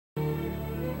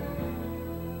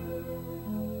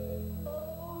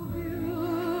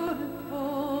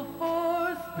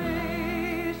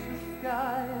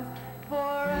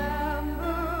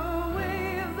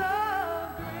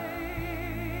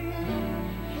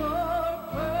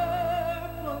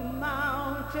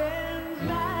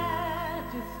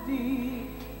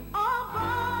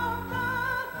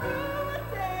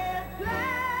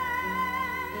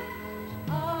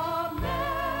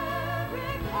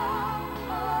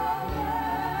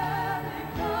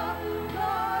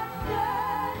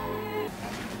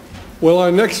Well,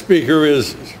 our next speaker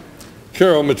is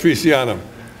Caryl Matrisciana.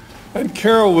 And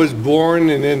Caryl was born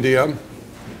in India.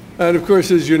 And of course,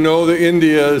 as you know,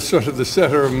 India is sort of the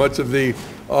center of much of the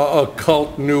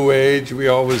occult New Age. We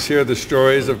always hear the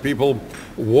stories of people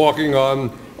walking on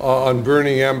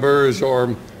burning embers,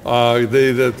 or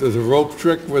the rope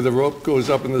trick where the rope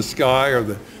goes up in the sky, or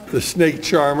the snake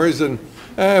charmers. And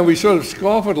we sort of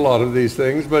scoff at a lot of these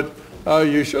things, but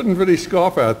you shouldn't really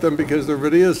scoff at them, because there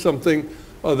really is something,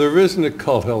 there is an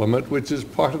occult element which is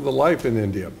part of the life in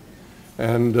India.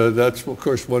 And that's, of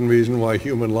course, one reason why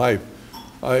human life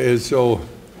is so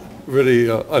really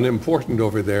unimportant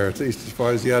over there, at least as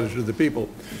far as the attitude of the people.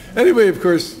 Anyway, of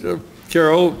course,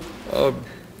 Caryl,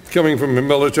 coming from a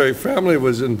military family,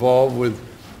 was involved with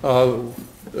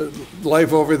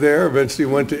life over there, eventually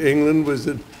went to England, was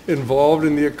involved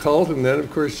in the occult, and then,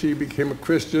 of course, she became a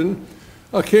Christian,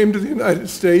 came to the United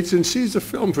States, and she's a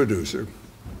film producer.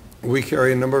 We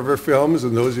carry a number of her films,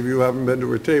 and those of you who haven't been to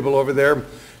her table over there,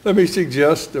 let me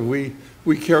suggest that we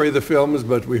carry the films,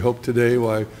 but we hope today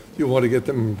why you want to get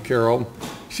them from Caryl.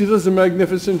 She does a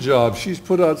magnificent job. She's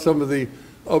put out some of the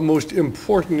most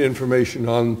important information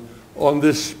on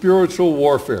this spiritual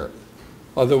warfare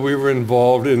that we were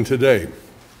involved in today.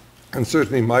 And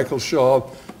certainly Michael Shaw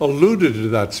alluded to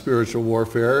that spiritual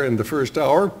warfare in the first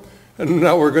hour, and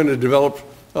now we're going to develop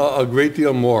a great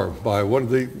deal more by one of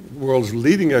the world's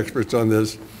leading experts on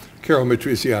this, Caryl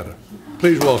Matrisciana.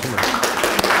 Please welcome her.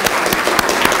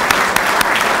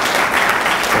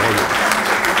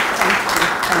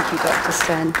 Thank you, Dr.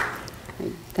 Stan.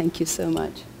 Thank you so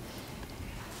much.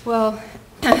 Well,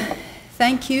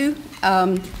 thank you,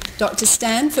 Dr.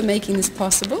 Stan, for making this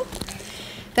possible.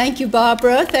 Thank you,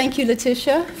 Barbara. Thank you,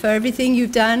 Letitia, for everything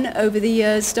you've done over the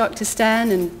years. Dr.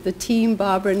 Stan and the team,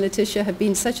 Barbara and Letitia, have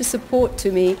been such a support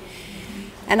to me.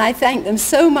 And I thank them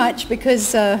so much,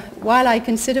 because while I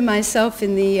consider myself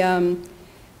in the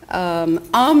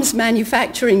arms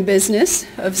manufacturing business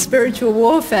of spiritual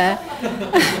warfare,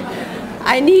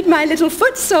 I need my little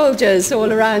foot soldiers all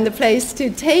around the place to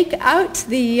take out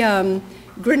the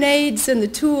grenades and the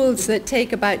tools that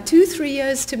take about 2-3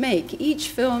 years to make. Each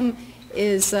film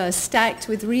is stacked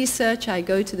with research. I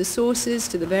go to the sources,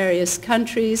 to the various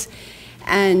countries,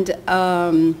 and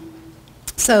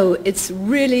so it's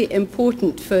really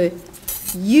important for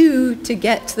you to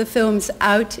get the films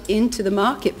out into the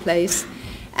marketplace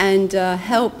and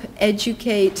help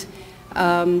educate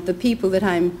the people that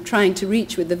I'm trying to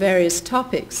reach with the various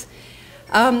topics.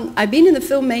 I've been in the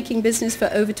filmmaking business for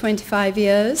over 25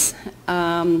 years.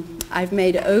 I've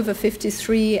made over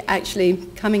 53, actually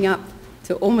coming up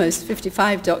to almost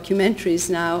 55 documentaries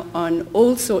now on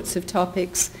all sorts of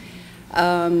topics,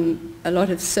 a lot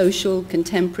of social,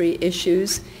 contemporary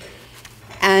issues.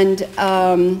 And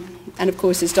of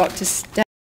course, as Dr. Stan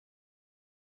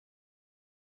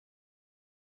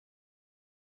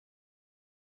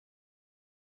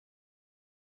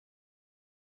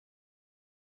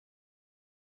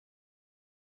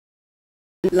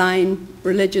line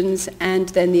religions, and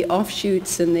then the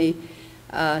offshoots and the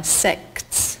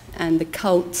sects and the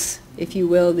cults, if you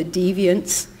will, the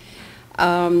deviants.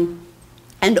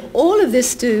 And all of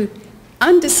this to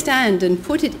understand and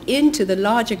put it into the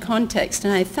larger context.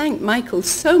 And I thank Michael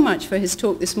so much for his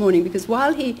talk this morning, because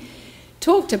while he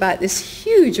talked about this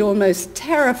huge, almost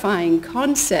terrifying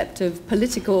concept of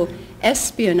political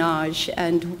espionage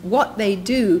and what they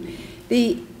do,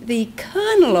 the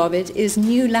kernel of it is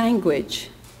new language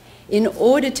in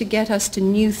order to get us to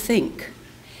new think.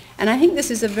 And I think this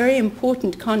is a very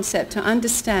important concept to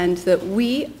understand, that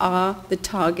we are the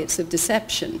targets of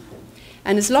deception.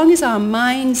 And as long as our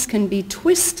minds can be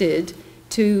twisted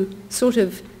to sort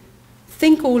of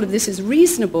think all of this is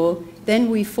reasonable,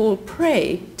 then we fall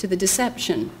prey to the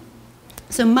deception.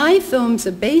 So my films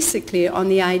are basically on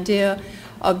the idea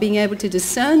of being able to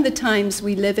discern the times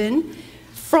we live in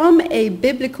from a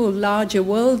biblical larger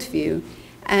worldview,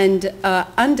 and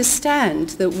understand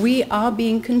that we are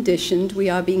being conditioned, we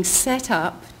are being set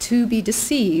up to be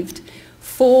deceived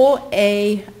for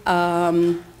a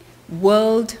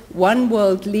one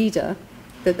world leader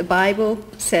that the Bible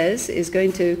says is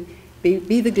going to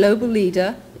be the global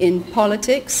leader in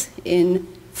politics, in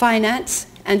finance,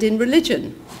 and in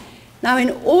religion. Now, in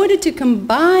order to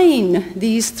combine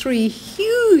these three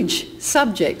huge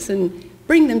subjects and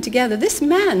bring them together, this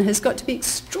man has got to be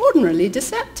extraordinarily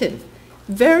deceptive,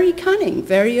 very cunning,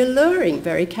 very alluring,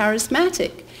 very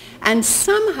charismatic, and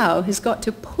somehow has got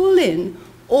to pull in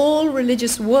all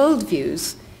religious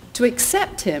worldviews to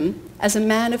accept him as a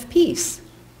man of peace.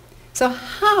 So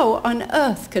how on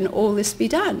earth can all this be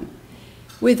done?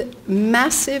 With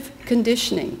massive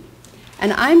conditioning.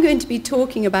 And I'm going to be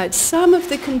talking about some of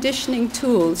the conditioning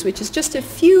tools, which is just a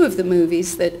few of the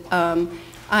movies that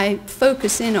I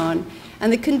focus in on.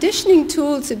 And the conditioning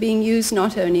tools are being used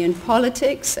not only in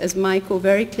politics, as Michael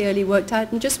very clearly worked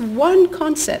out, in just one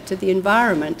concept of the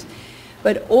environment,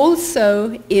 but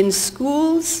also in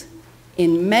schools,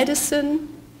 in medicine,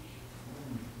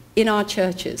 in our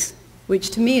churches,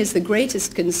 which to me is the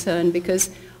greatest concern,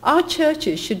 because our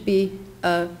churches should be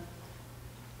a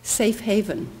safe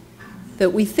haven, that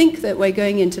we think that we're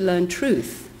going in to learn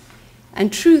truth,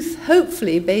 and truth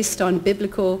hopefully based on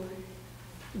biblical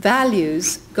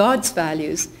values, God's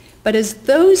values, but as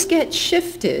those get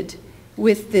shifted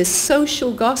with this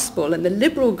social gospel and the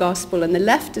liberal gospel and the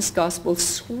leftist gospel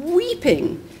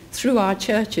sweeping through our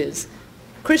churches,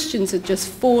 Christians are just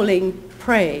falling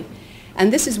prey.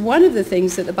 And this is one of the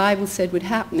things that the Bible said would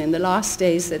happen in the last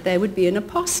days, that there would be an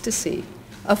apostasy,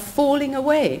 a falling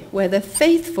away, where the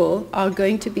faithful are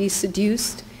going to be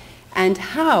seduced. And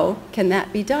how can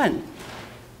that be done?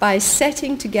 By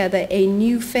setting together a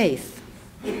new faith.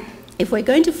 If we're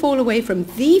going to fall away from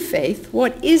the faith,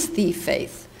 what is the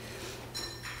faith?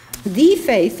 The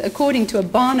faith, according to a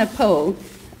Barna poll,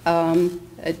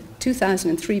 a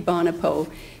 2003 Barna poll,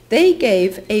 they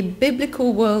gave a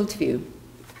biblical worldview.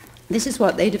 This is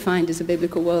what they defined as a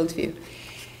biblical worldview.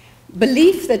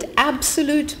 Belief that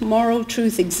absolute moral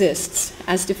truth exists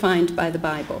as defined by the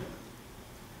Bible.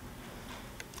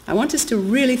 I want us to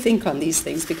really think on these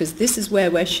things, because this is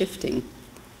where we're shifting.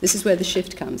 This is where the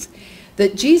shift comes.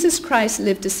 That Jesus Christ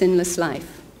lived a sinless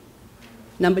life.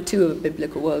 Number 2 of a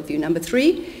biblical worldview. Number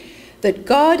 3, that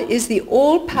God is the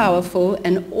all-powerful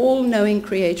and all-knowing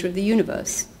creator of the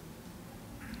universe.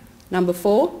 Number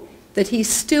 4, that he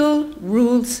still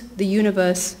rules the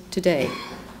universe today.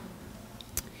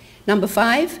 Number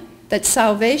 5, that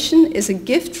salvation is a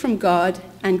gift from God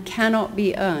and cannot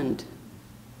be earned.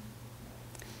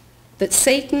 That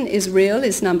Satan is real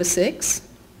is number 6.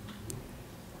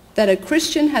 That a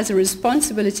Christian has a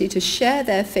responsibility to share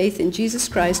their faith in Jesus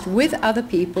Christ with other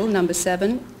people, number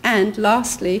 7. And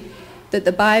lastly, that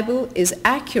the Bible is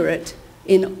accurate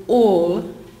in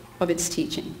all of its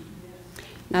teaching.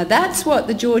 Now that's what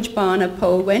the George Barna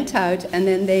poll went out, and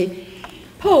then they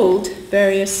polled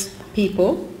various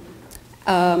people,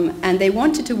 and they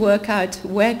wanted to work out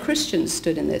where Christians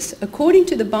stood in this. According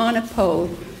to the Barna poll,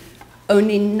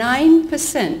 only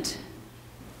 9%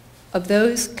 of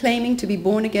those claiming to be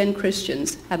born-again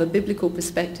Christians have a biblical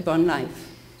perspective on life.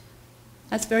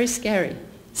 That's very scary.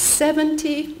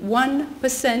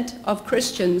 71% of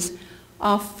Christians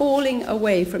are falling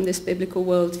away from this biblical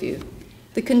worldview.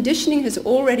 The conditioning has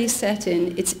already set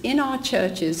in, it's in our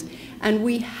churches, and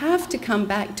we have to come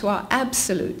back to our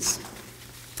absolutes.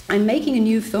 I'm making a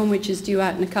new film which is due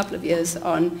out in a couple of years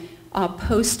on our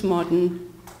postmodern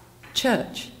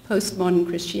church, postmodern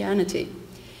Christianity.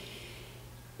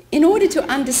 In order to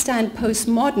understand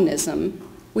postmodernism,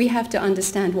 we have to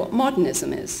understand what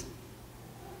modernism is.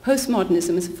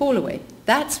 Postmodernism is a fall away.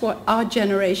 That's what our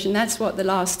generation, that's what the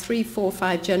last 3, 4,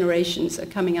 5 generations are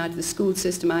coming out of the school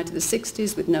system, out of the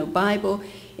 60s with no Bible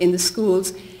in the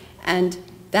schools, and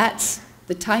that's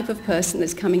the type of person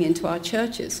that's coming into our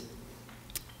churches.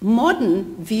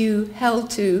 Modern view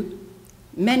held to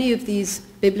many of these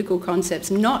biblical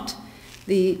concepts, not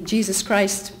the Jesus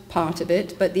Christ part of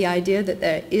it, but the idea that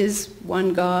there is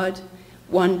one God,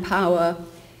 one power,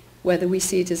 whether we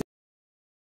see it as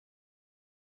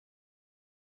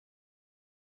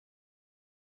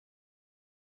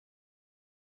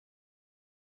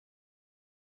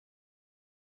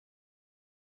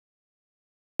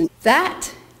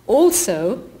that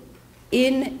also,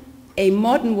 in a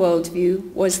modern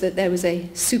worldview, was that there was a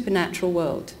supernatural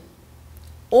world.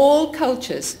 All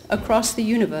cultures across the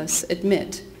universe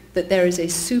admit that there is a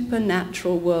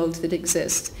supernatural world that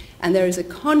exists, and there is a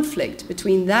conflict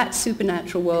between that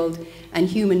supernatural world and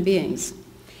human beings.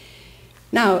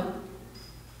 Now,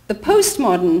 the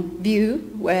postmodern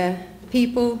view, where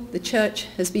people, the church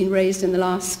has been raised in the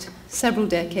last several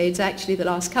decades, actually the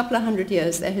last couple of 100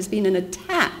 years, there has been an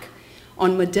attack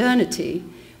on modernity,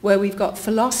 where we've got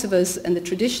philosophers and the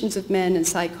traditions of men and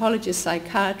psychologists,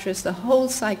 psychiatrists, the whole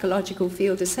psychological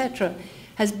field, etc.,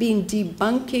 has been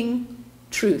debunking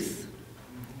truth,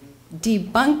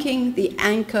 debunking the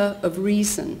anchor of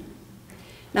reason.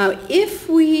 Now, if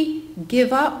we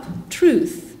give up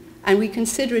truth and we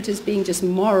consider it as being just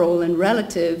moral and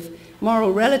relative,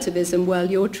 moral relativism, well,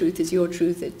 your truth is your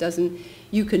truth, it doesn't,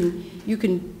 you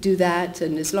can do that,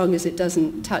 and as long as it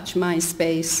doesn't touch my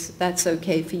space, that's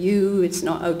okay for you, it's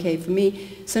not okay for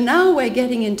me. So now we're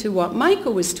getting into what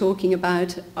Michael was talking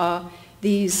about, are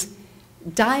these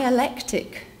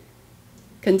dialectic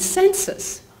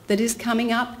consensus that is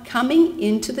coming up, coming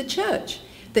into the church.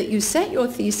 That you set your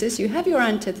thesis, you have your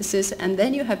antithesis, and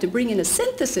then you have to bring in a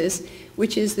synthesis,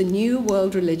 which is the new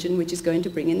world religion, which is going to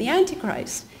bring in the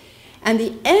Antichrist. And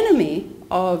the enemy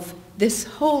of this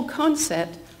whole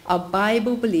concept are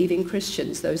Bible-believing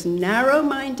Christians, those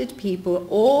narrow-minded people,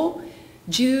 or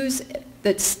Jews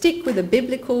that stick with a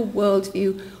biblical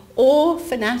worldview, or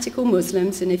fanatical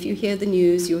Muslims. And if you hear the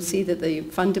news, you'll see that the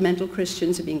fundamental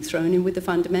Christians are being thrown in with the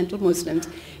fundamental Muslims,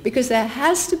 because there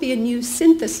has to be a new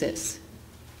synthesis.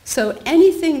 So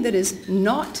anything that is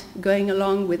not going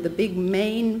along with the big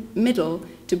main middle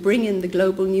to bring in the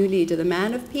global new leader, the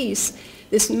man of peace,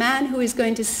 this man who is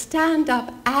going to stand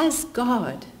up as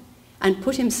God and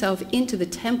put himself into the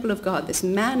temple of God, this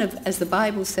man of, as the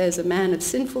Bible says, a man of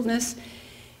sinfulness,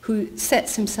 who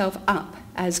sets himself up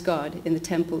as God in the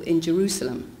temple in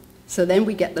Jerusalem. So then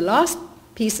we get the last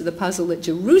piece of the puzzle, that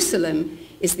Jerusalem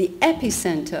is the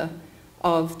epicenter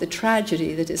of the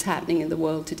tragedy that is happening in the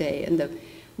world today. And the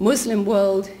Muslim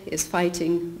world is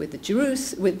fighting with the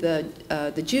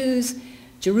Jews.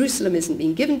 Jerusalem isn't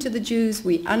being given to the Jews.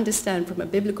 We understand from a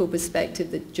biblical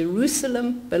perspective that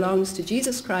Jerusalem belongs to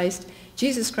Jesus Christ.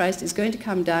 Jesus Christ is going to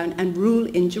come down and rule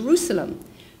in Jerusalem.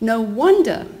 No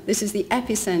wonder this is the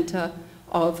epicenter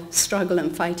of struggle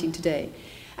and fighting today.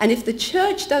 And if the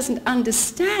church doesn't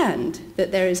understand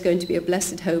that there is going to be a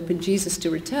blessed hope and Jesus to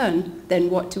return, then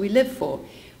what do we live for?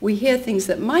 We hear things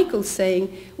that Michael's saying,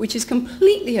 which is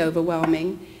completely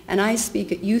overwhelming, and I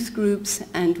speak at youth groups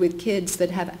and with kids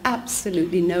that have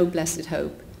absolutely no blessed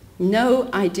hope, no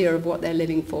idea of what they're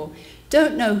living for,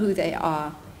 don't know who they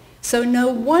are. So no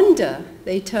wonder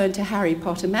they turn to Harry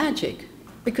Potter magic,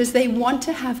 because they want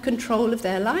to have control of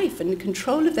their life and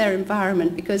control of their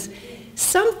environment, because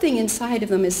something inside of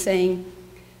them is saying,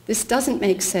 this doesn't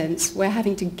make sense. We're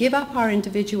having to give up our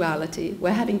individuality. We're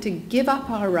having to give up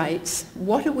our rights.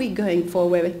 What are we going for?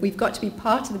 We've got to be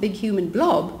part of the big human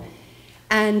blob,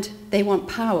 and they want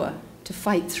power to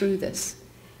fight through this.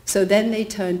 So then they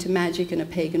turn to magic and a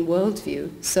pagan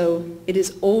worldview. So it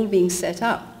is all being set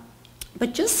up.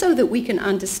 But just so that we can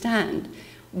understand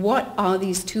what are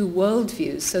these two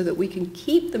worldviews, so that we can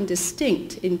keep them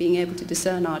distinct in being able to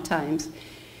discern our times,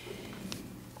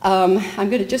 I'm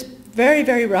going to just very,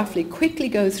 very roughly, quickly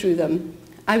go through them.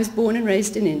 I was born and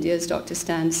raised in India, as Dr.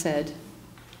 Stan said,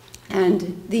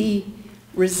 and the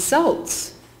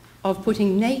results of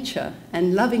putting nature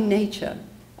and loving nature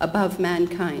above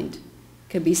mankind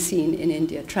can be seen in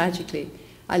India, tragically.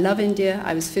 I love India.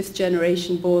 I was 5th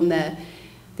generation born there.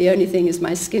 The only thing is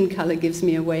my skin color gives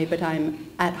me away, but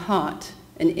I'm at heart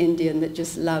an Indian that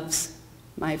just loves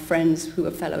my friends who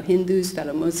are fellow Hindus,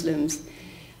 fellow Muslims.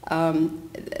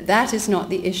 That is not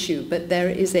the issue, but there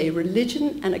is a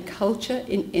religion and a culture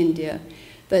in India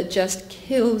that just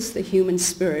kills the human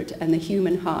spirit and the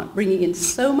human heart, bringing in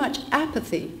so much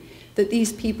apathy that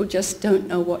these people just don't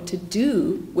know what to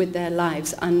do with their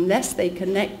lives unless they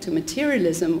connect to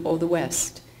materialism or the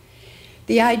West.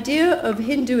 The idea of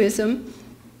Hinduism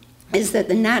is that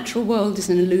the natural world is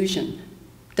an illusion,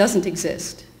 doesn't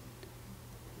exist.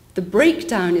 The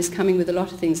breakdown is coming with a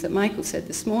lot of things that Michael said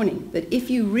this morning, that if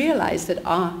you realize that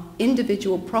our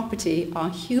individual property, our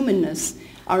humanness,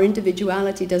 our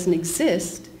individuality doesn't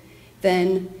exist,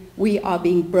 then we are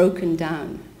being broken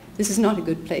down. This is not a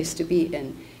good place to be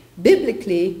in.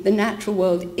 Biblically, the natural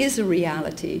world is a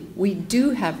reality. We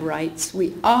do have rights.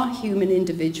 We are human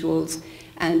individuals,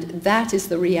 and that is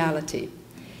the reality.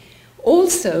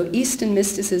 Also, Eastern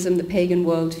mysticism, the pagan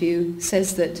worldview,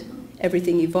 says that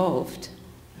everything evolved.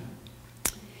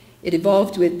 It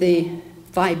evolved with the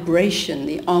vibration,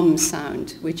 the Om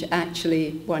sound, which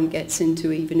actually one gets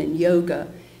into even in yoga,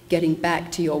 getting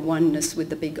back to your oneness with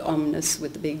the big Omness,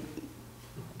 with the big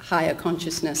higher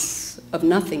consciousness of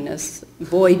nothingness,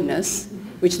 voidness,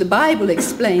 which the Bible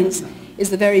explains is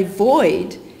the very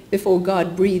void before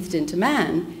God breathed into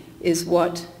man, is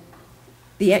what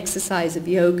the exercise of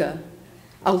yoga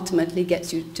ultimately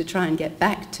gets you to try and get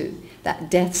back to, that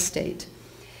death state.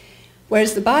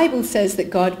 Whereas the Bible says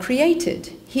that God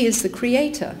created. He is the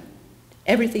creator.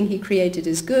 Everything he created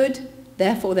is good.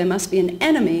 Therefore, there must be an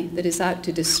enemy that is out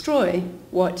to destroy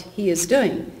what he is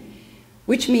doing,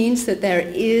 which means that there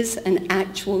is an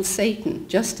actual Satan.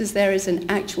 Just as there is an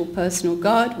actual personal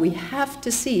God, we have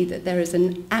to see that there is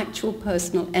an actual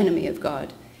personal enemy of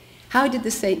God. How did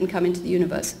the Satan come into the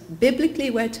universe?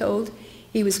 Biblically, we're told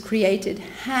he was created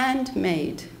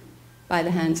handmade by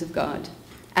the hands of God.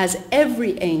 As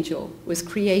every angel was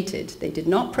created, they did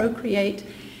not procreate,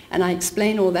 and I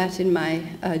explain all that in my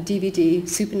DVD,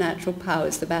 Supernatural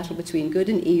Powers, the battle between good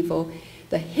and evil,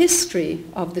 the history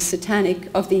of the satanic,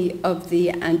 of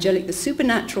the angelic, the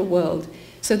supernatural world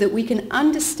so that we can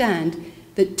understand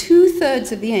that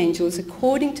 2/3 of the angels,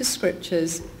 according to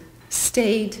scriptures,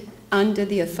 stayed under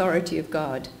the authority of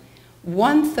God.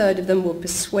 1/3 of them were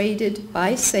persuaded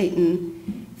by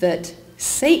Satan that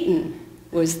Satan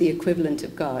was the equivalent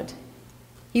of God.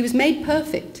 He was made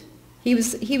perfect. He was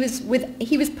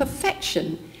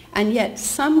perfection, and yet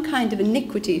some kind of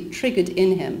iniquity triggered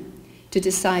in him to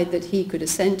decide that he could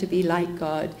ascend to be like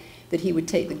God, that he would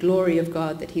take the glory of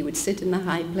God, that he would sit in the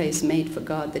high place made for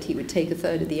God, that he would take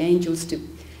 1/3 of the angels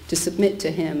to submit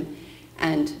to him,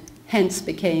 and hence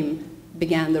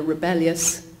began the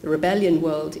rebellion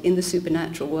world in the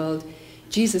supernatural world.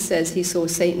 Jesus says he saw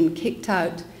Satan kicked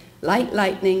out like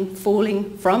lightning,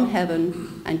 falling from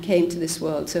heaven, and came to this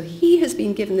world. So he has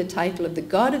been given the title of the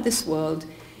God of this world,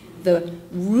 the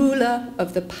ruler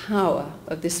of the power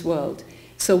of this world.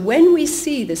 So when we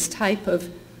see this type of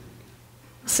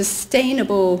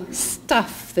sustainable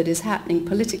stuff that is happening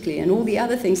politically and all the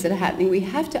other things that are happening, we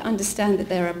have to understand that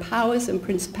there are powers and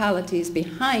principalities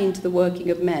behind the working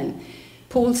of men.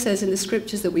 Paul says in the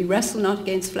scriptures that we wrestle not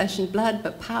against flesh and blood,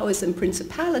 but powers and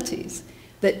principalities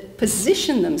that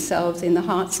position themselves in the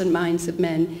hearts and minds of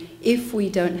men if we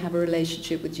don't have a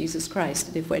relationship with Jesus Christ,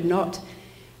 and if we're not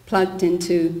plugged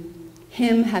into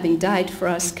him having died for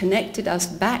us, connected us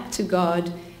back to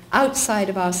God outside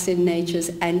of our sin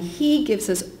natures, and he gives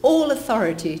us all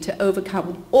authority to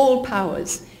overcome all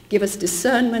powers, give us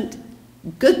discernment,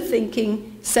 good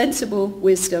thinking, sensible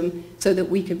wisdom, so that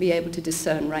we can be able to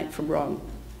discern right from wrong.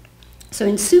 So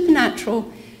in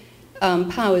supernatural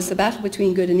powers, the battle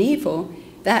between good and evil,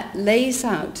 that lays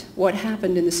out what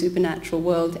happened in the supernatural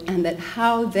world, and that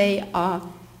how they are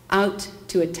out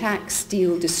to attack,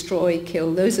 steal, destroy,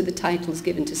 kill. Those are the titles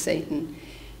given to Satan.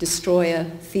 Destroyer,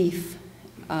 thief,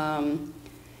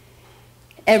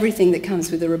 everything that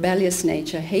comes with a rebellious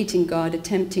nature, hating God,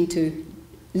 attempting to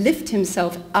lift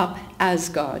himself up as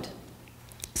God.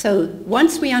 So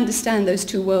once we understand those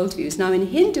two worldviews, now in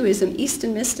Hinduism,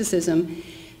 Eastern mysticism,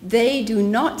 they do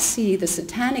not see the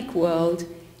satanic world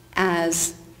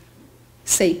as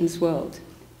Satan's world.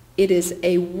 It is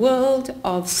a world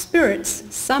of spirits,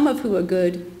 some of who are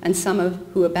good and some of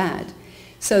who are bad.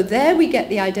 So there we get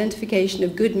the identification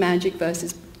of good magic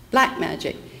versus black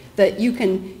magic, that you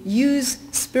can use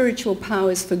spiritual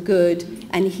powers for good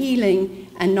and healing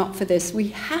and not for this. We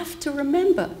have to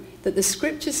remember that the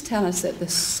scriptures tell us that the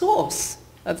source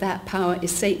of that power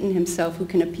is Satan himself, who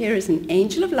can appear as an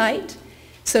angel of light.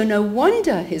 So no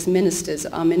wonder his ministers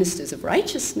are ministers of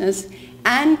righteousness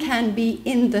and can be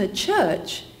in the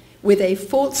church with a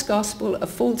false gospel, a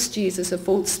false Jesus, a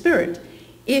false spirit,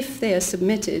 if they are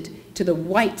submitted to the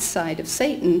white side of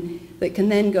Satan, that can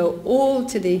then go all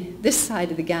to this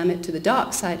side of the gamut, to the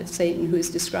dark side of Satan, who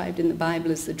is described in the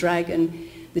Bible as the dragon,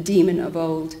 the demon of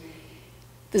old,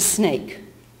 the snake.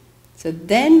 So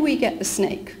then we get the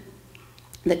snake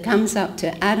that comes up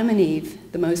to Adam and Eve,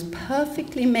 the most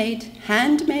perfectly made,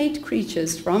 handmade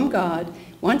creatures from God,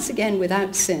 once again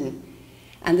without sin.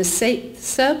 And the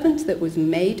serpent that was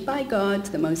made by God,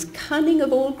 the most cunning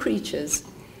of all creatures,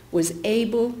 was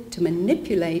able to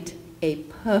manipulate a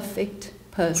perfect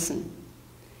person.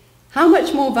 How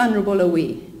much more vulnerable are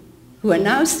we, who are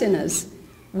now sinners?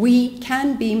 We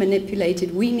can be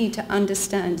manipulated. We need to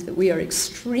understand that we are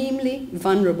extremely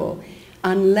vulnerable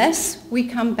unless we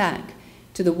come back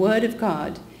to the Word of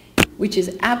God, which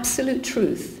is absolute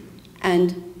truth,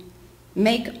 and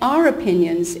make our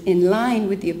opinions in line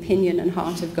with the opinion and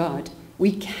heart of God.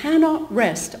 We cannot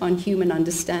rest on human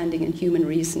understanding and human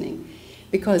reasoning,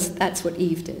 because that's what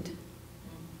Eve did.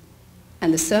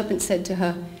 And the serpent said to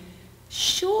her,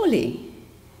 "Surely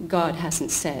God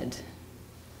hasn't said,"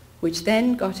 which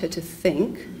then got her to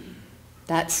think.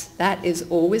 That is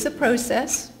always a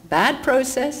process, bad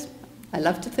process. I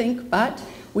love to think, but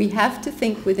we have to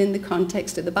think within the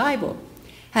context of the Bible.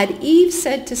 Had Eve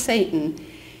said to Satan,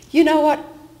 "You know what?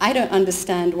 I don't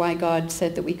understand why God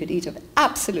said that we could eat of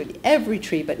absolutely every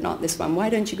tree, but not this one. Why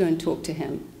don't you go and talk to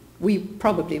him?" We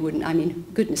probably wouldn't. I mean,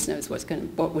 goodness knows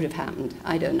what would have happened.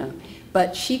 I don't know.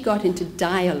 But she got into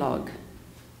dialogue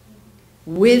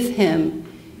with him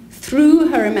through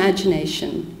her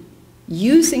imagination,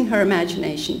 using her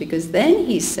imagination, because then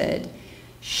he said,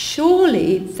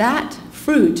 surely that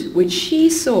fruit which she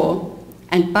saw,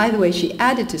 and by the way, she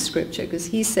added to Scripture, because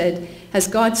he said, has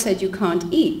God said you can't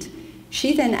eat?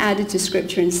 She then added to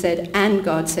Scripture and said, and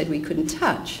God said we couldn't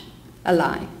touch. A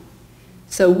lie.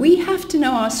 So we have to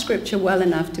know our Scripture well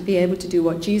enough to be able to do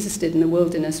what Jesus did in the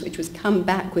wilderness, which was come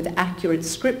back with accurate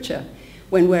Scripture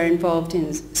when we're involved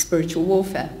in spiritual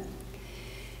warfare.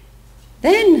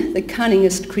 Then the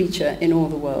cunningest creature in all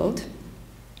the world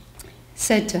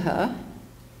said to her,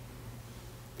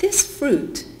 this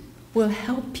fruit will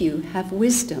help you have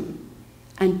wisdom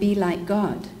and be like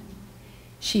God.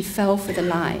 She fell for the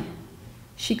lie.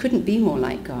 She couldn't be more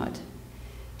like God.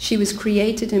 She was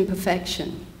created in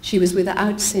perfection. She was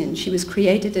without sin. She was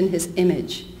created in his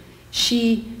image.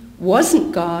 She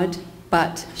wasn't God,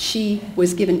 but she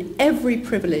was given every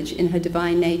privilege in her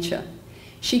divine nature.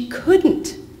 She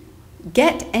couldn't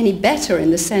get any better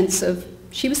in the sense of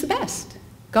she was the best.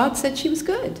 God said she was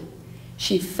good.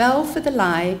 She fell for the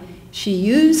lie. She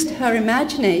used her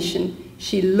imagination.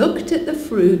 She looked at the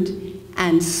fruit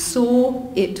and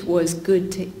saw it was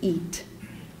good to eat.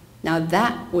 Now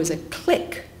that was a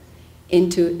click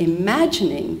into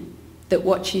imagining that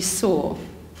what she saw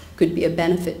could be a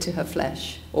benefit to her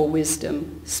flesh or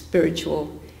wisdom,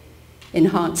 spiritual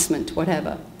enhancement,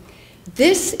 whatever.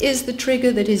 This is the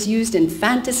trigger that is used in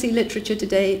fantasy literature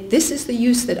today. This is the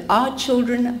use that our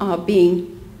children are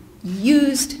being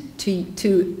used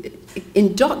to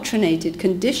indoctrinated,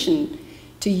 conditioned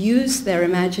to use their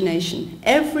imagination.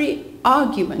 Every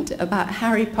argument about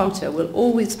Harry Potter will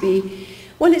always be,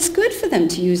 well, it's good for them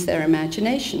to use their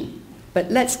imagination. But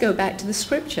let's go back to the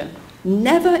scripture.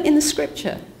 Never in the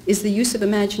scripture is the use of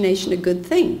imagination a good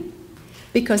thing,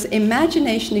 because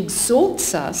imagination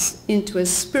exalts us into a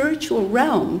spiritual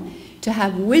realm to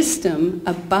have wisdom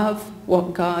above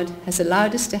what God has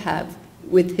allowed us to have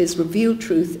with his revealed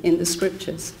truth in the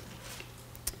scriptures.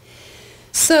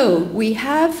 So we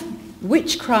have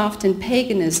witchcraft and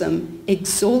paganism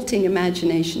exalting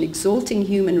imagination, exalting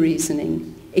human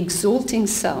reasoning, exalting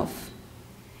self,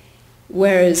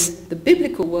 whereas the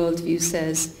biblical worldview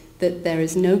says that there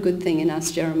is no good thing in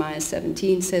us. Jeremiah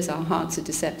 17 says our hearts are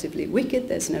deceptively wicked,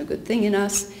 there's no good thing in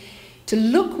us. To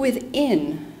look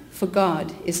within for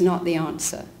God is not the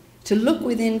answer. To look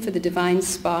within for the divine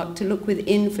spark, to look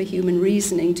within for human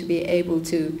reasoning to be able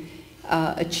to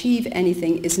achieve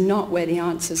anything is not where the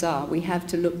answers are. We have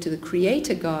to look to the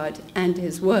Creator God and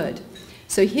his word.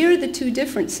 So here are the two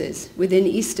differences. Within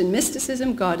Eastern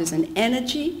mysticism, God is an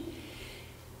energy.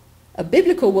 A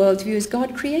biblical worldview is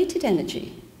God created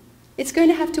energy. It's going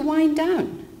to have to wind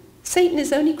down. Satan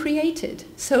is only created.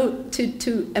 So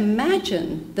to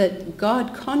imagine that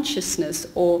God consciousness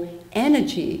or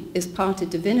energy is part of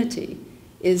divinity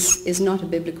is not a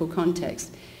biblical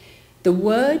context. The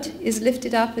Word is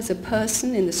lifted up as a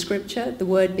person in the Scripture. The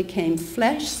Word became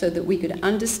flesh so that we could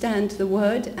understand the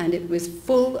Word, and it was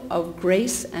full of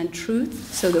grace and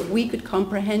truth so that we could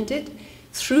comprehend it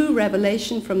through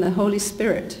revelation from the Holy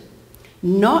Spirit,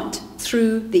 not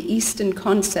through the Eastern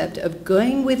concept of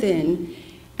going within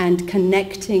and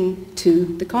connecting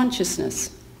to the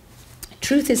consciousness.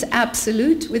 Truth is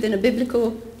absolute within a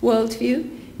biblical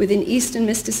worldview. Within Eastern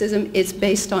mysticism, it's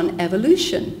based on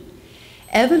evolution.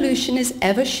 Evolution is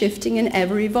ever shifting and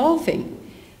ever evolving.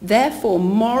 Therefore,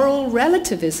 moral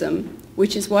relativism,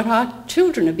 which is what our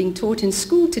children are being taught in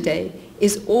school today,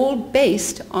 is all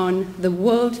based on the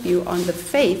worldview, on the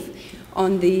faith,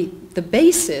 on the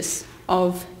basis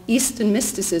of Eastern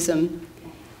mysticism,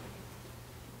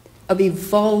 of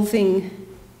evolving,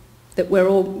 that we're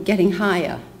all getting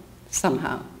higher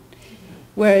somehow.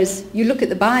 Whereas you look at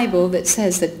the Bible that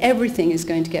says that everything is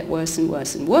going to get worse and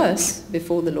worse and worse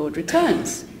before the Lord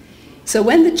returns. So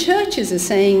when the churches are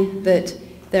saying that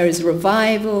there is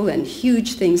revival and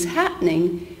huge things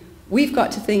happening, we've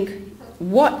got to think,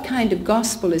 what kind of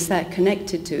gospel is that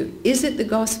connected to? Is it the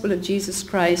gospel of Jesus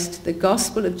Christ, the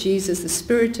gospel of Jesus, the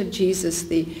Spirit of Jesus,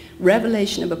 the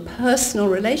revelation of a personal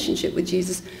relationship with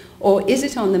Jesus? Or is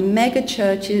it on the mega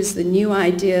churches, the new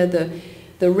idea, the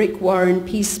Rick Warren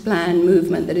peace plan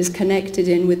movement that is connected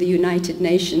in with the United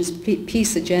Nations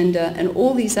peace agenda and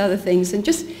all these other things? And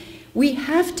just, we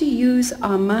have to use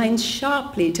our minds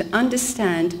sharply to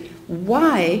understand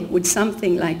why would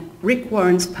something like Rick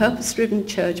Warren's purpose-driven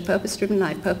church, purpose-driven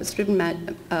life, purpose-driven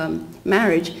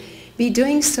marriage be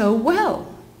doing so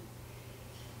well?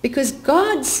 Because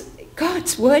God's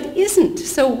word isn't.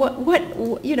 So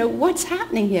what's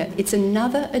happening here? It's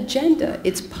another agenda.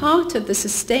 It's part of the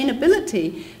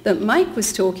sustainability that Mike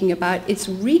was talking about. It's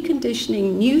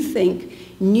reconditioning, new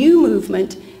think, new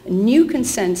movement, new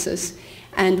consensus,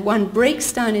 and one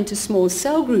breaks down into small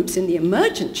cell groups in the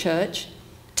emergent church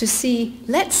to see,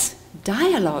 let's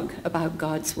dialogue about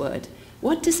God's word.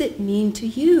 What does it mean to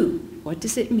you? What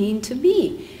does it mean to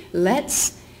me?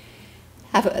 Let's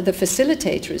have the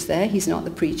facilitator is there. He's not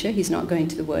the preacher. He's not going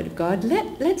to the Word of God.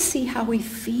 Let's see how we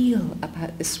feel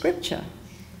about the Scripture.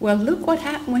 Well, look what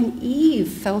happened when Eve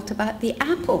felt about the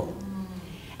apple.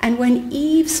 And when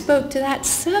Eve spoke to that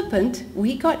serpent,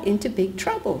 we got into big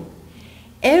trouble.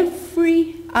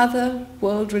 Every other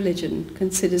world religion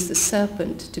considers the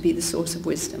serpent to be the source of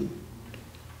wisdom.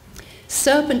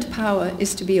 Serpent power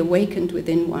is to be awakened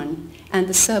within one, and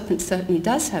the serpent certainly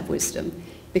does have wisdom,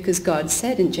 because God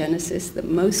said in Genesis, the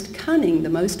most cunning, the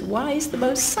most wise, the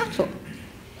most subtle.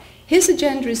 His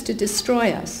agenda is to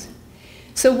destroy us.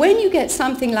 So when you get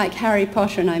something like Harry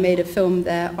Potter, and I made a film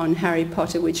there on Harry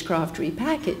Potter Witchcraft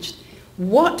Repackaged,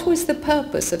 what was the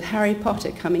purpose of Harry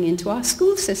Potter coming into our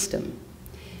school system?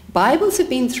 Bibles have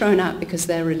been thrown out because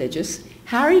they're religious.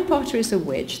 Harry Potter is a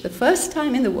witch. The first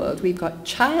time in the world we've got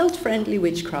child-friendly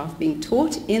witchcraft being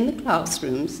taught in the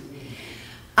classrooms.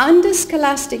 Under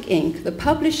Scholastic Inc., the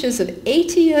publishers of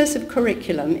 80 years of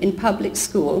curriculum in public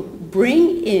school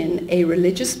bring in a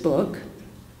religious book.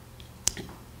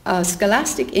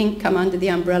 Scholastic Inc. come under the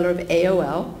umbrella of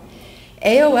AOL.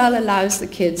 AOL allows the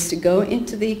kids to go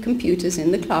into the computers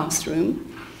in the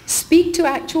classroom, speak to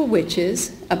actual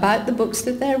witches about the books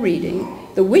that they're reading.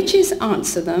 The witches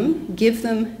answer them, give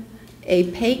them a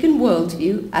pagan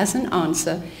worldview as an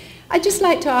answer. I'd just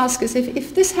like to ask us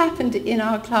if this happened in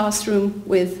our classroom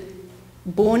with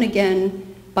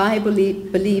born-again,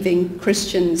 Bible-believing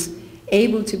Christians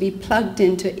able to be plugged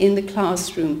into in the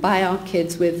classroom by our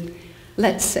kids with,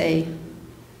 let's say,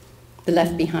 the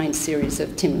Left Behind series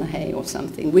of Tim LaHaye or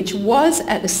something, which was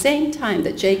at the same time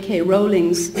that J.K.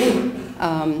 Rowling's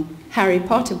Harry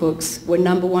Potter books were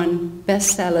 #1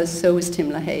 bestsellers, so was Tim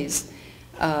LaHaye's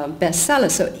bestseller.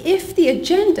 So if the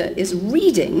agenda is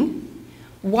reading,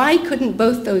 why couldn't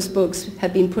both those books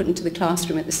have been put into the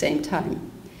classroom at the same time?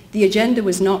 The agenda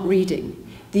was not reading.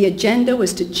 The agenda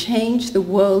was to change the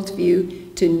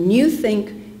worldview to new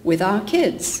think with our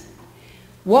kids.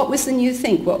 What was the new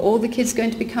think? Were all the kids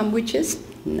going to become witches?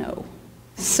 No.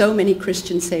 So many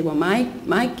Christians say, well,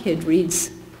 my kid reads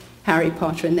Harry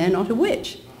Potter and they're not a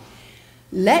witch.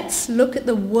 Let's look at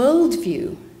the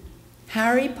worldview.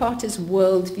 Harry Potter's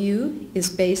worldview is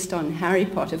based on Harry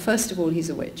Potter. First of all, he's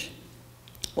a witch.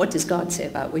 What does God say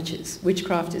about witches?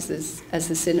 Witchcraft is as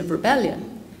the sin of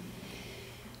rebellion.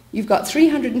 You've got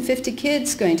 350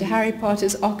 kids going to Harry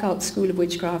Potter's occult school of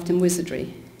witchcraft and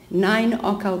wizardry. 9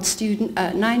 occult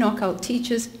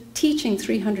teachers teaching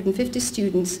 350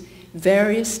 students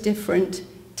various different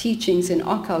teachings in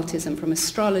occultism, from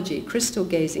astrology, crystal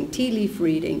gazing, tea leaf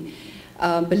reading,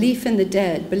 belief in the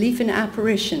dead, belief in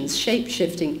apparitions,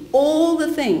 shape-shifting, all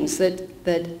the things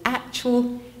that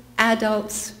actual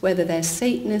adults, whether they're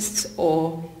Satanists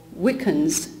or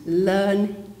Wiccans,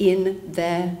 learn in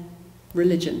their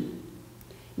religion.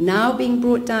 Now being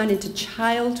brought down into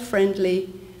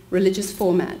child-friendly religious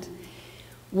format.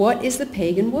 What is the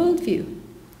pagan worldview?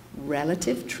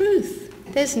 Relative truth.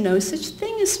 There's no such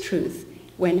thing as truth.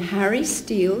 When Harry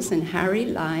steals and Harry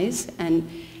lies and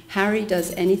Harry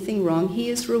does anything wrong, he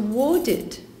is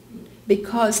rewarded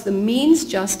because the means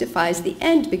justifies the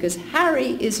end, because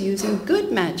Harry is using good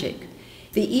magic.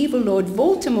 The evil Lord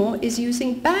Voldemort is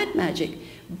using bad magic.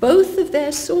 Both of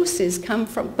their sources come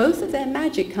from, both of their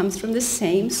magic comes from the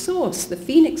same source, the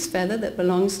phoenix feather that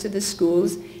belongs to the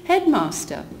school's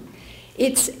headmaster.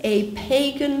 It's a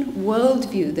pagan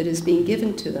worldview that is being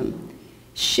given to them.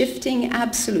 Shifting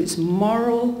absolutes,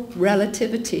 moral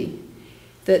relativity,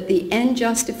 that the end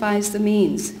justifies the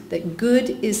means, that good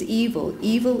is evil,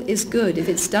 evil is good. If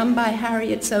it's done by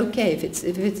Harry, it's okay. If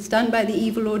it's done by the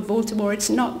evil Lord Voldemort, it's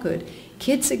not good.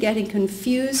 Kids are getting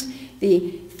confused.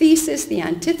 The thesis, the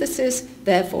antithesis,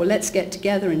 therefore let's get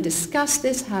together and discuss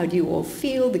this. How do you all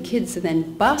feel? The kids are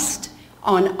then bussed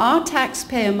on our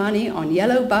taxpayer money on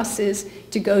yellow buses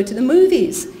to go to the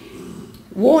movies.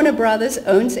 Warner Brothers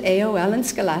owns AOL and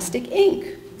Scholastic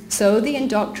Inc. So the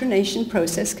indoctrination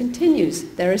process continues.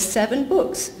 There are 7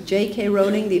 books. J.K.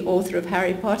 Rowling, the author of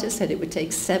Harry Potter, said it would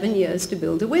take 7 years to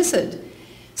build a wizard.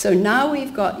 So now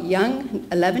we've got young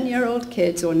 11-year-old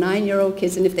kids or 9-year-old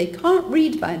kids, and if they can't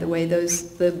read, by the way,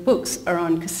 the books are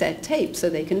on cassette tape so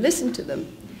they can listen to them.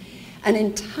 An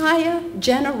entire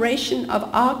generation of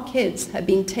our kids have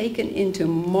been taken into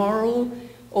moral,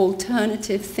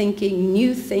 alternative thinking,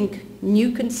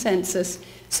 new consensus,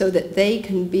 so that they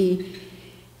can be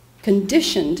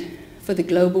conditioned for the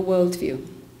global worldview.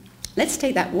 Let's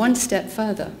take that one step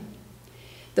further.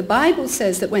 The Bible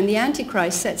says that when the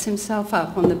Antichrist sets himself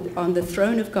up on the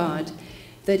throne of God,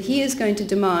 that he is going to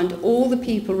demand all the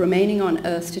people remaining on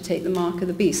earth to take the mark of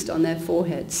the beast on their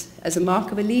foreheads as a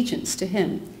mark of allegiance to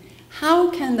him. How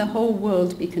can the whole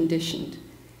world be conditioned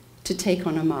to take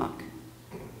on a mark?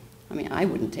 I mean, I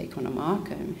wouldn't take on a mark.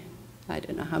 I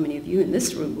don't know how many of you in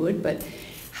this room would, but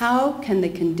how can the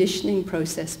conditioning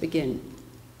process begin?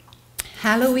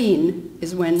 Halloween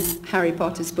is when Harry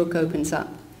Potter's book opens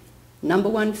up.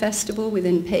 #1 festival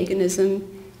within paganism,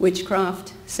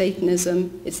 witchcraft,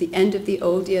 Satanism. It's the end of the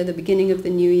old year, the beginning of the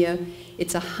new year.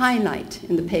 It's a highlight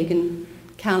in the pagan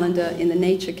calendar, in the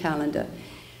nature calendar.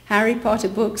 Harry Potter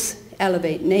books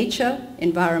elevate nature,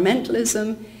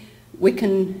 environmentalism,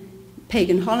 Wiccan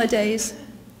pagan holidays.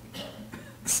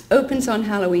 It opens on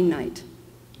Halloween night.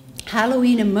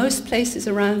 Halloween in most places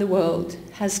around the world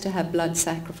has to have blood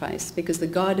sacrifice because the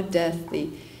god of death,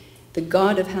 the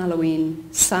god of Halloween,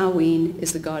 Samhain,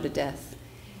 is the god of death.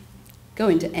 Go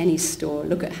into any store,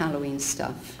 look at Halloween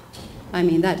stuff. I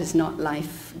mean, that is not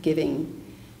life-giving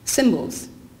symbols.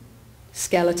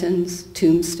 Skeletons,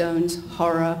 tombstones,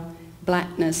 horror,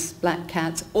 blackness, black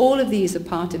cats, all of these are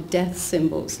part of death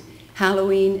symbols.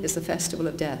 Halloween is the festival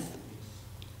of death.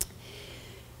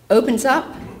 Opens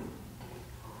up,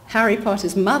 Harry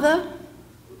Potter's mother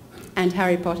and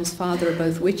Harry Potter's father are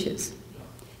both witches.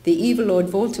 The evil Lord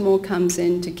Voldemort comes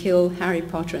in to kill Harry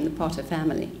Potter and the Potter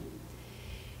family.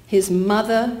 His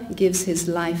mother gives his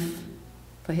life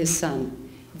for his son.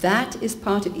 That is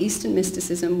part of Eastern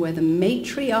mysticism where the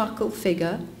matriarchal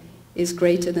figure is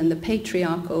greater than the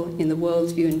patriarchal in the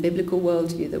worldview, in biblical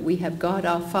worldview, that we have God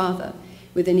our Father.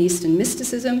 Within Eastern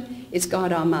mysticism, it's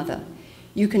God our Mother.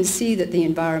 You can see that the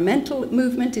environmental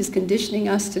movement is conditioning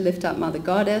us to lift up Mother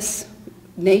Goddess,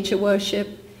 nature worship.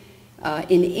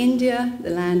 In India,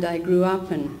 the land I grew up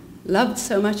and loved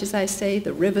so much, as I say,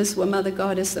 the rivers were Mother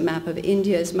Goddess, the map of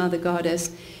India is Mother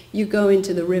Goddess. You go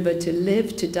into the river to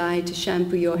live, to die, to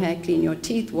shampoo your hair, clean your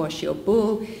teeth, wash your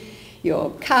bull, your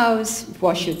cows,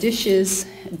 wash your dishes,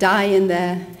 die in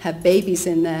there, have babies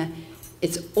in there.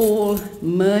 It's all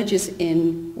merges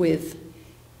in with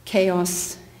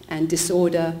chaos and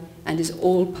disorder and is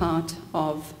all part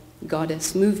of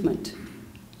goddess movement.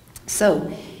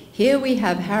 So here we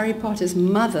have Harry Potter's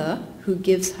mother who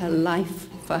gives her life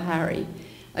for Harry,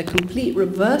 a complete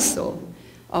reversal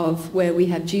of where we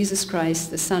have Jesus Christ,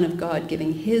 the Son of God,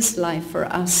 giving his life for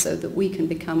us so that we can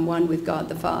become one with God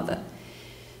the Father.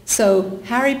 So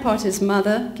Harry Potter's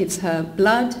mother gives her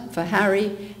blood for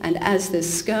Harry, and as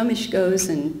this skirmish goes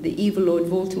and the evil Lord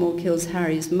Voldemort kills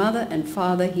Harry's mother and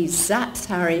father, he zaps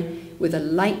Harry with a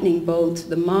lightning bolt,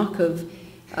 the mark of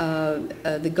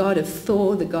the god of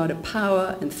Thor, the god of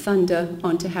power and thunder,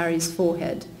 onto Harry's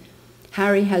forehead.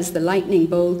 Harry has the lightning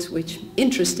bolt, which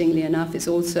interestingly enough is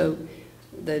also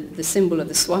the symbol of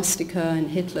the swastika,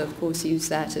 and Hitler of course used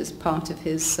that as part of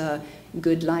his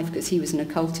good life because he was an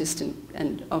occultist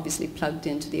and obviously plugged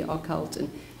into the occult and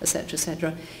etc.,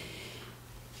 etc.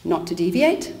 Not to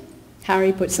deviate,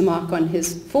 Harry puts a mark on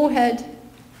his forehead.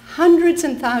 Hundreds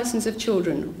and thousands of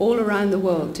children all around the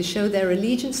world to show their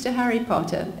allegiance to Harry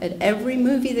Potter at every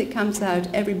movie that comes out,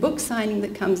 every book signing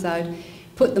that comes out,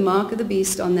 put the mark of the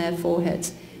beast on their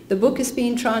foreheads. The book is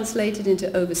being translated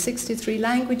into over 63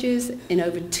 languages in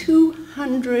over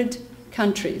 200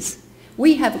 countries.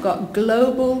 We have got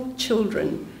global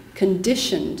children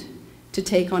conditioned to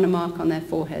take on a mark on their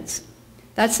foreheads.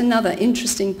 That's another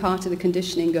interesting part of the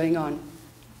conditioning going on.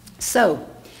 So,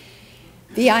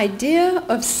 the idea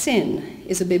of sin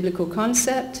is a biblical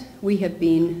concept. We have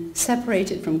been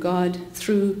separated from God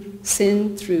through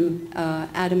sin, through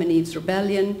Adam and Eve's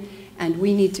rebellion, and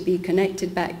we need to be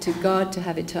connected back to God to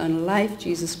have eternal life.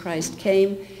 Jesus Christ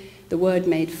came, the Word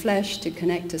made flesh, to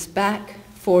connect us back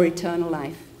for eternal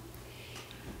life.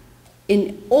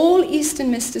 In all Eastern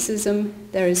mysticism,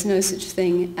 there is no such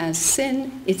thing as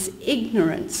sin. It's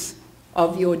ignorance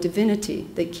of your divinity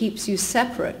that keeps you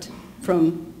separate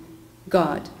from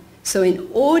God. So in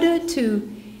order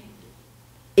to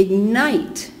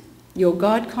ignite your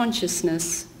God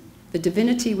consciousness, the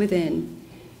divinity within,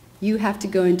 you have to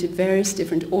go into various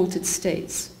different altered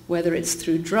states, whether it's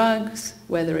through drugs,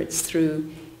 whether it's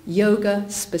through yoga.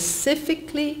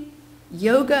 Specifically,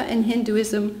 yoga and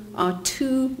Hinduism are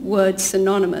two words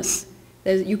synonymous.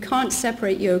 You can't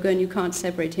separate yoga and you can't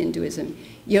separate Hinduism.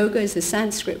 Yoga is a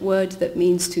Sanskrit word that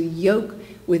means to yoke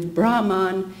with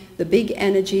Brahman, the big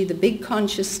energy, the big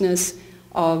consciousness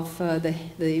of the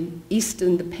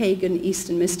pagan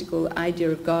Eastern mystical idea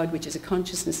of God, which is a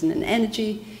consciousness and an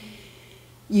energy.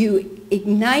 You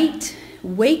ignite,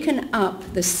 waken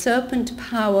up the serpent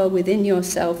power within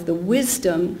yourself, the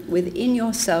wisdom within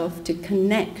yourself to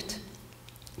connect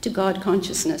to God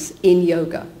consciousness in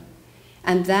yoga.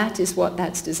 And that is what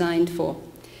that's designed for.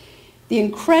 The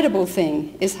incredible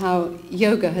thing is how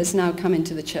yoga has now come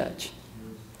into the church.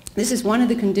 This is one of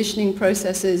the conditioning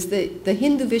processes. The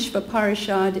Hindu Vishva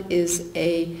Parishad is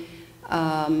a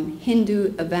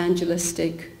Hindu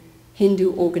evangelistic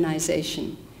Hindu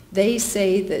organization. They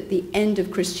say that the end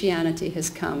of Christianity has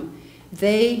come.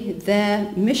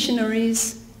 Their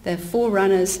missionaries, their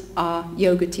forerunners are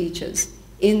yoga teachers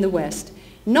in the West.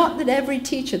 Not that every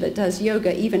teacher that does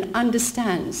yoga even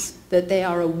understands that they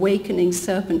are awakening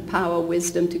serpent power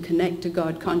wisdom to connect to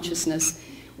God consciousness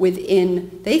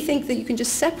within. They think that you can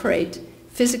just separate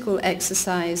physical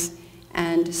exercise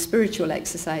and spiritual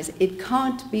exercise. It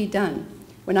can't be done.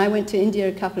 When I went to India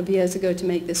a couple of years ago to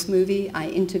make this movie, I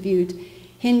interviewed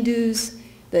Hindus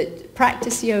that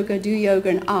practice yoga, do yoga,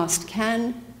 and asked,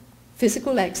 can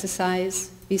physical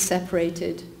exercise be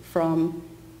separated from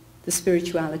the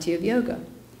spirituality of yoga?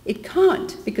 It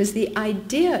can't, because the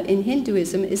idea in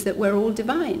Hinduism is that we're all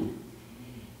divine,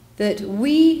 that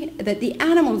the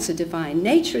animals are divine,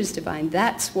 nature is divine.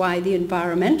 That's why the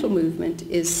environmental movement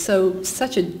is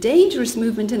such a dangerous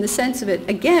movement in the sense of it.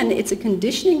 Again, it's a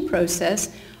conditioning process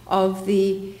of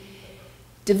the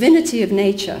divinity of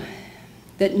nature,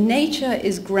 that nature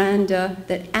is grander,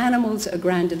 that animals are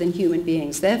grander than human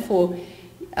beings. Therefore,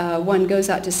 one goes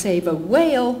out to save a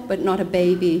whale, but not a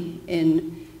baby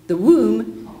in the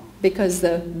womb, because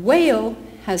the whale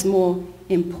has more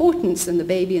importance than the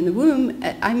baby in the womb.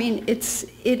 I mean, it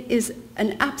is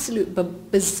an absolute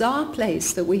bizarre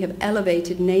place that we have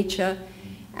elevated nature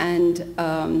and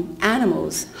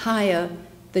animals higher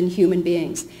than human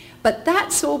beings. But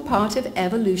that's all part of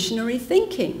evolutionary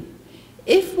thinking.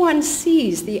 If one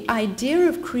sees the idea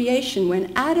of creation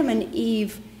when Adam and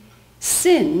Eve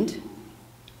sinned,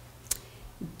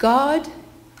 God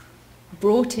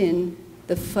brought in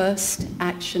the first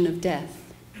action of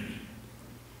death.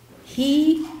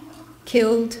 He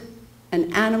killed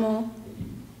an animal,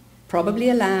 probably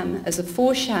a lamb, as a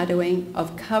foreshadowing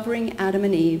of covering Adam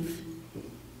and Eve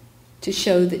to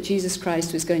show that Jesus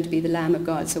Christ was going to be the Lamb of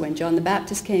God. So when John the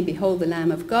Baptist came, behold the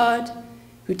Lamb of God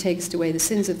who takes away the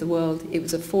sins of the world, it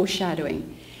was a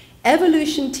foreshadowing.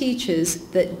 Evolution teaches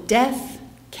that death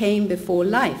came before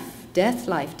life. Death,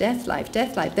 life, death, life,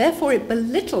 death, life. Therefore it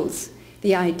belittles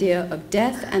the idea of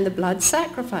death and the blood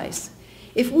sacrifice.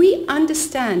 If we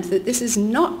understand that this is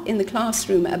not in the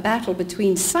classroom a battle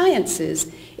between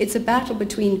sciences, it's a battle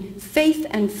between faith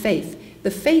and faith.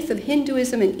 The faith of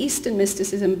Hinduism and Eastern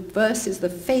mysticism versus the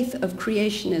faith of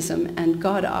creationism and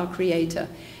God our creator,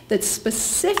 that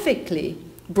specifically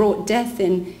brought death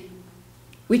in,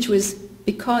 which was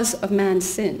because of man's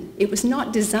sin. It was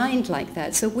not designed like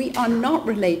that. So we are not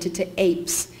related to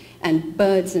apes and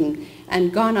birds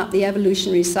and gone up the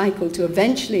evolutionary cycle to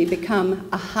eventually become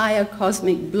a higher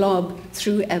cosmic blob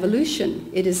through evolution.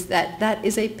 It is that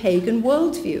is a pagan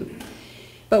worldview.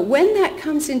 But when that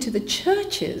comes into the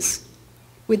churches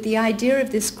with the idea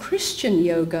of this Christian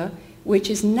yoga, which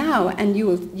is now, and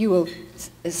you will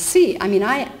see, I mean,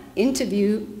 I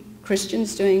interview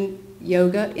Christians doing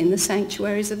yoga in the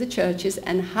sanctuaries of the churches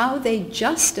and how they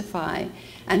justify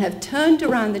and have turned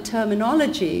around the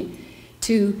terminology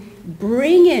to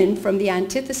bring in from the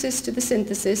antithesis to the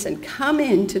synthesis and come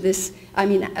into this,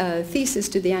 thesis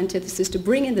to the antithesis, to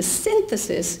bring in the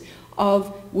synthesis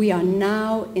of we are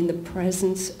now in the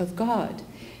presence of God.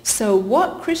 So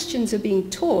what Christians are being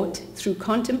taught through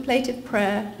contemplative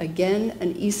prayer, again,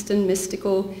 an Eastern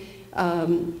mystical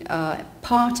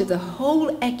part of the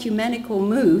whole ecumenical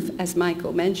move, as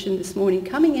Michael mentioned this morning,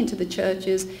 coming into the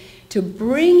churches to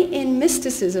bring in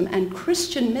mysticism and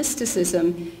Christian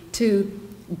mysticism to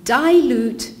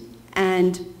dilute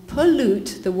and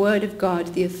pollute the Word of God,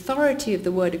 the authority of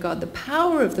the Word of God, the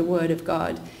power of the Word of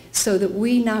God, so that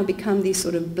we now become these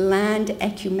sort of bland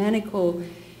ecumenical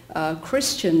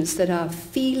Christians that are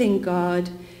feeling God,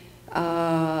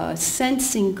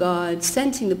 sensing God,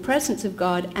 sensing the presence of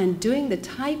God, and doing the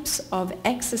types of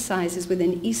exercises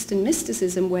within Eastern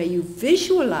mysticism where you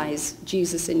visualize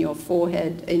Jesus in your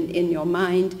forehead, in your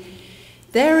mind.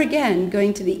 There again,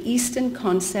 going to the Eastern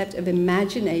concept of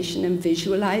imagination and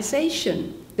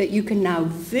visualization, that you can now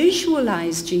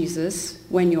visualize Jesus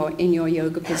when you're in your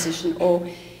yoga position, or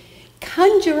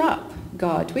conjure up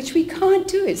God, which we can't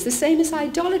do. It's the same as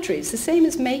idolatry. It's the same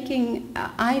as making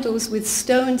idols with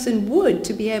stones and wood,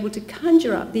 to be able to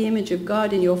conjure up the image of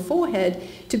God in your forehead,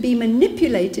 to be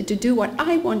manipulated to do what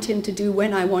I want him to do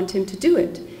when I want him to do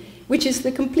it, which is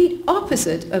the complete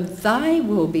opposite of thy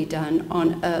will be done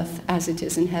on earth as it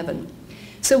is in heaven.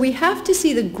 So we have to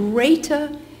see the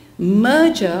greater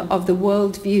merger of the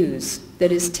worldviews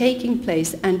that is taking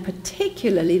place, and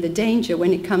particularly the danger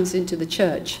when it comes into the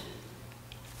church.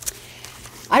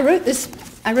 I wrote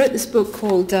this book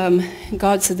called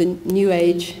Gods of the New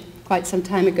Age quite some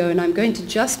time ago, and I'm going to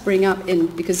just bring up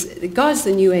because Gods of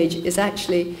the New Age is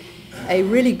actually a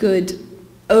really good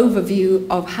overview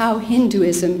of how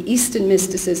Hinduism, Eastern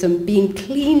mysticism, being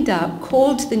cleaned up,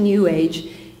 called the New Age,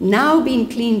 now being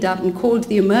cleaned up and called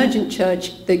the emergent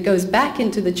church that goes back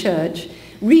into the church,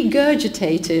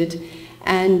 regurgitated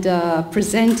and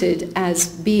presented as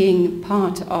being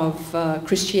part of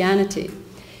Christianity.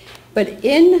 But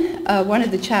in one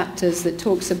of the chapters that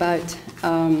talks about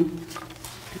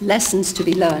lessons to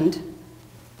be learned,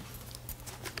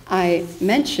 I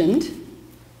mentioned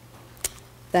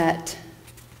that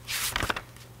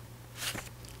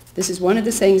this is one of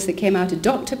the sayings that came out of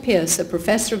Dr. Pierce, a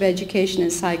professor of education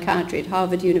and psychiatry at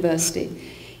Harvard University.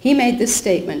 He made this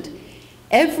statement: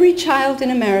 every child in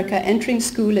America entering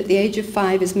school at the age of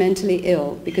 5 is mentally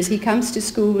ill because he comes to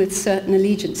school with certain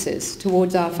allegiances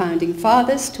towards our founding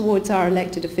fathers, towards our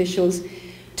elected officials,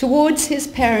 towards his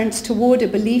parents, toward a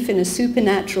belief in a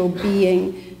supernatural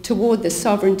being, toward the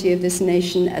sovereignty of this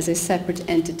nation as a separate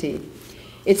entity.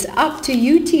 It's up to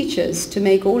you teachers to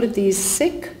make all of these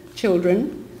sick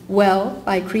children well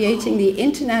by creating the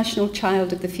international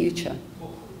child of the future.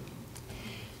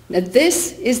 Now,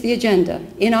 this is the agenda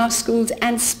in our schools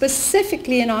and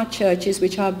specifically in our churches,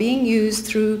 which are being used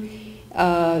through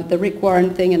the Rick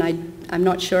Warren thing, and I'm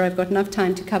not sure I've got enough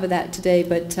time to cover that today,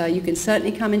 but you can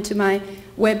certainly come into my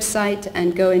website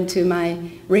and go into my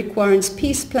Rick Warren's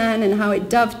peace plan and how it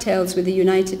dovetails with the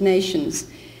United Nations.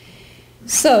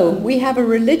 So, we have a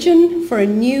religion for a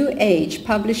new age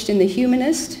published in The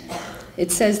Humanist.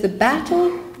 It says the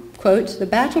battle, quote, the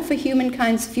battle for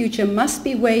humankind's future must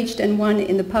be waged and won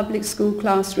in the public school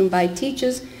classroom by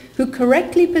teachers who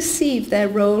correctly perceive their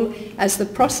role as the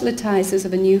proselytizers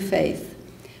of a new faith.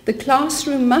 The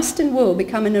classroom must and will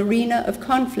become an arena of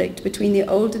conflict between the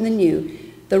old and the new,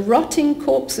 the rotting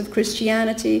corpse of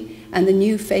Christianity and the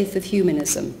new faith of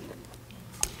humanism.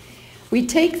 We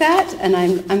take that, and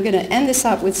I'm going to end this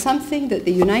up with something that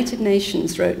the United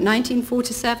Nations wrote in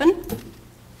 1947.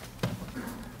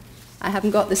 I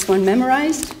haven't got this one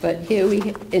memorized, but here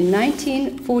in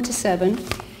 1947,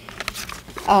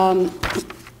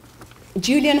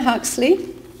 Julian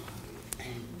Huxley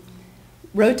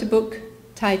wrote a book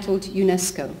titled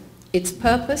UNESCO, Its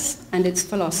Purpose and Its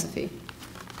Philosophy.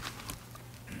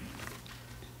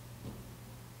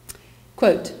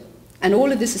 Quote, and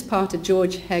all of this is part of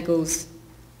George Hegel's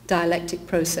dialectic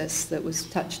process that was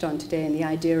touched on today in the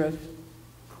idea of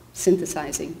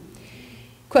synthesizing.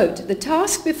 Quote, the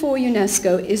task before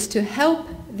UNESCO is to help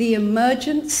the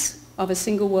emergence of a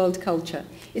single world culture.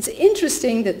 It's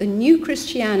interesting that the new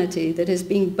Christianity that is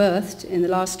being birthed in the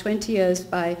last 20 years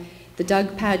by the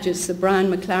Doug Padgetts, the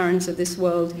Brian McLarens of this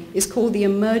world, is called the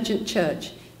emergent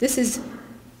church. This is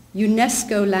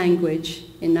UNESCO language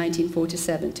in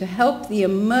 1947, to help the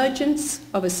emergence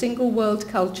of a single world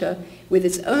culture with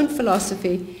its own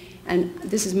philosophy. And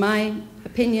this is my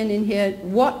opinion in here,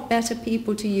 what better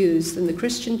people to use than the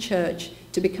Christian church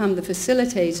to become the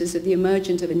facilitators of the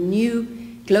emergence of a new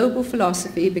global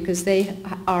philosophy, because they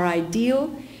are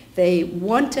ideal, they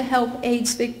want to help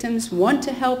AIDS victims, want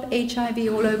to help HIV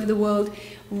all over the world,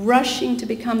 rushing to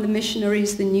become the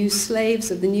missionaries, the new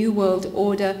slaves of the new world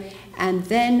order, and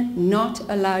then not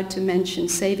allowed to mention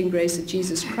saving grace of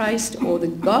Jesus Christ or the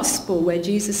gospel where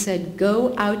Jesus said,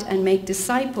 go out and make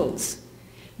disciples.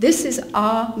 This is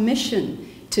our mission,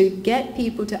 to get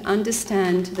people to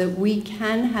understand that we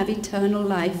can have eternal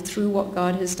life through what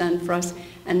God has done for us,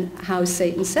 and how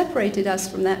Satan separated us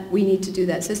from that. We need to do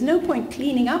that. So there's no point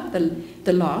cleaning up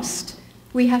the lost.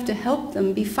 We have to help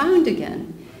them be found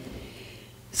again.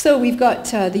 So we've got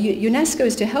the UNESCO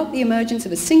is to help the emergence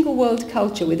of a single world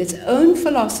culture with its own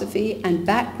philosophy and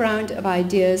background of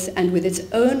ideas and with its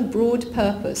own broad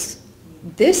purpose.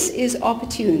 This is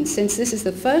opportune, since this is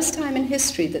the first time in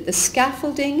history that the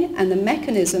scaffolding and the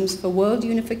mechanisms for world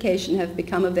unification have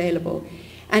become available,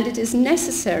 and it is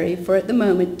necessary for, at the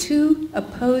moment, two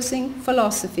opposing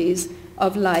philosophies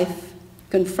of life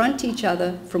confront each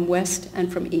other from west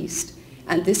and from east.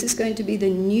 And this is going to be the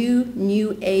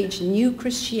new age, new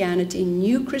Christianity,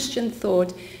 new Christian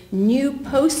thought, new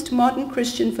postmodern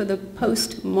Christian for the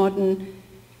postmodern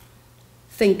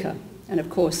thinker. And of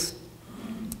course,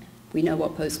 we know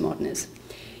what postmodern is.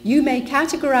 You may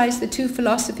categorize the two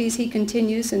philosophies, he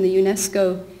continues, in the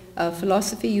UNESCO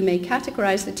philosophy, you may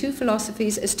categorize the two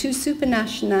philosophies as two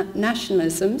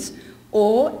supranationalisms,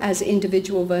 or as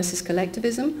individual versus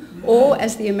collectivism, or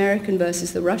as the American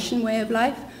versus the Russian way of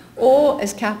life, or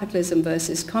as capitalism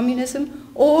versus communism,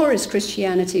 or as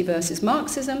Christianity versus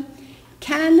Marxism.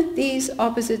 Can these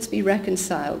opposites be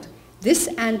reconciled? This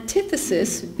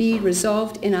antithesis be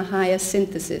resolved in a higher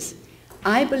synthesis?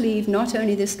 I believe not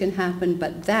only this can happen,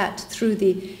 but that through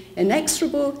the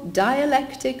inexorable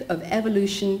dialectic of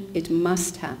evolution, it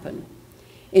must happen.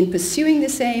 In pursuing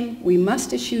this aim, we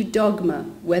must eschew dogma,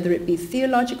 whether it be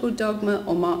theological dogma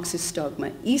or Marxist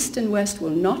dogma. East and West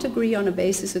will not agree on a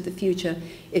basis of the future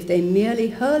if they merely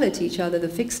hurl at each other the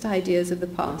fixed ideas of the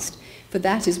past. for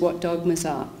that is what dogmas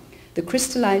are, the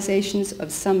crystallizations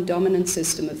of some dominant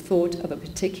system of thought of a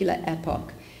particular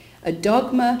epoch. A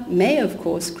dogma may, of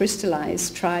course,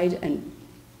 crystallize tried and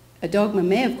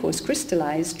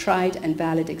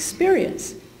valid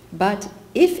experience, but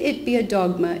if it be a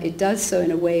dogma, it does so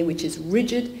in a way which is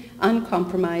rigid,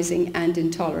 uncompromising, and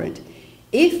intolerant.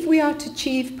 If we are to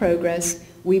achieve progress,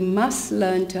 we must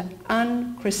learn to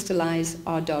uncrystallize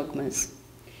our dogmas.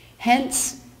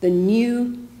 Hence, the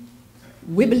new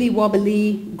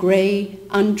wibbly-wobbly, grey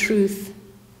untruth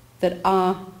that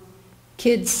our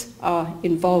kids are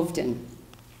involved in.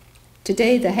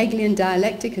 Today, the Hegelian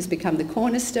dialectic has become the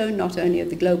cornerstone not only of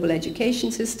the global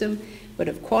education system, but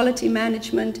of quality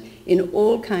management in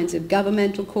all kinds of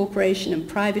governmental, corporation, and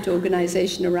private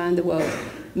organization around the world.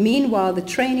 Meanwhile, the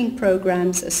training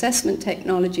programs, assessment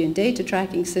technology, and data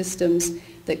tracking systems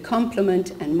that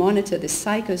complement and monitor the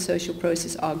psychosocial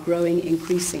process are growing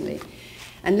increasingly.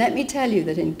 And let me tell you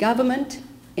that in government,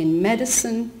 in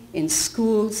medicine, in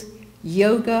schools,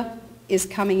 yoga is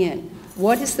coming in.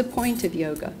 What is the point of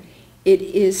yoga? It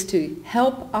is to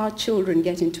help our children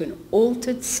get into an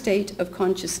altered state of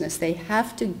consciousness. They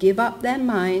have to give up their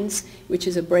minds, which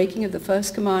is a breaking of the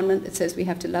first commandment that says we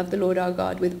have to love the Lord our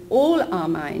God with all our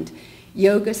mind.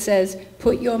 Yoga says,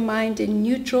 put your mind in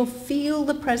neutral, feel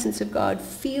the presence of God,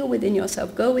 feel within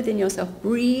yourself, go within yourself,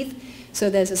 breathe. So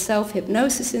there's a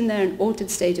self-hypnosis in there, an altered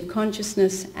state of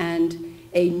consciousness, and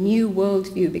a new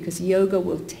worldview, because yoga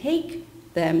will take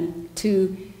them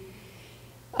to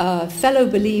fellow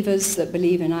believers that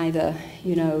believe in either,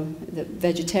 the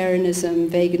vegetarianism,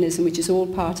 veganism, which is all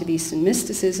part of Eastern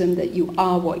mysticism, that you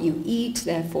are what you eat,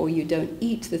 therefore you don't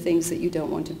eat the things that you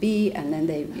don't want to be, and then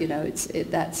they,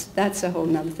 that's a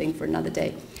whole other thing for another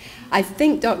day. I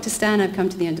think, Dr. Stan, I've come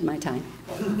to the end of my time.